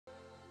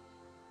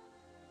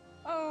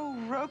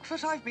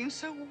Croakfoot. I've been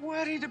so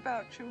worried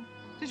about you.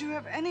 Did you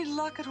have any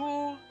luck at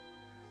all?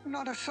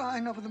 Not a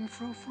sign of them,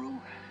 Frou-Frou.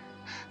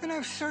 And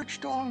I've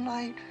searched all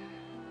night.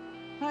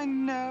 I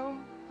know.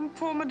 And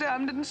poor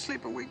Madame didn't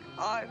sleep a wink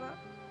either.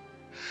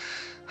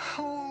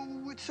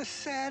 Oh, it's a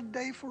sad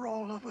day for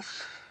all of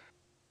us.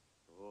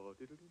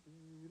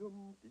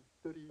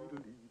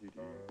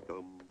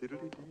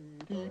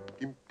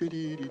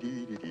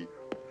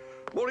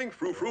 Morning,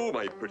 Frou-Frou,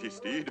 my pretty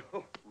steed.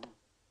 Oh.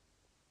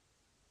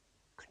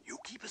 Can you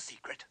keep a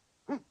secret?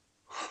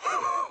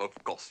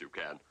 Of course you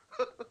can.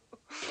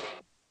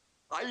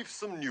 I've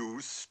some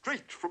news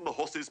straight from the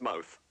horse's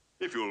mouth.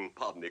 If you'll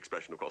pardon the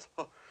expression, of course.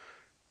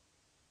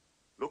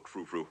 Look,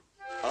 Frou-Frou,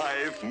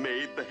 I've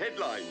made the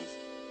headlines.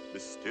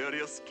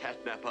 Mysterious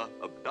catnapper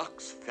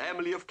abducts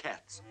family of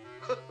cats.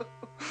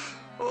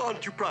 Oh,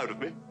 aren't you proud of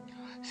me?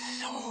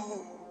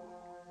 So,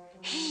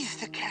 he's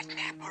the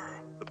catnapper.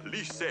 The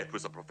police say it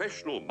was a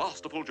professional,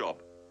 masterful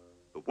job.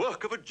 The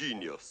work of a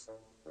genius.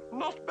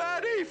 Not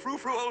bad, eh,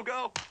 Frou-Frou, old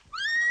girl?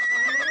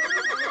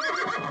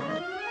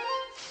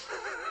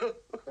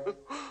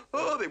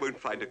 Oh, they won't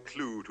find a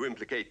clue to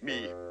implicate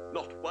me.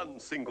 Not one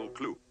single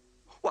clue.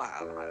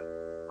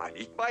 Well, I'll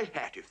eat my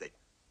hat if they...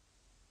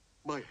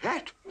 My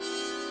hat?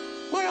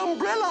 My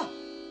umbrella!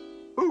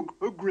 Oh,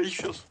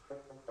 gracious.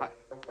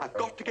 I've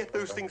got to get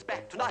those things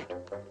back tonight.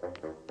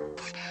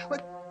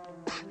 But,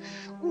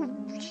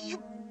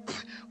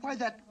 why,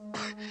 that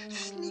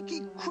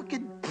sneaky,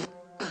 crooked,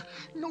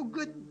 no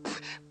good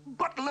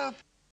butler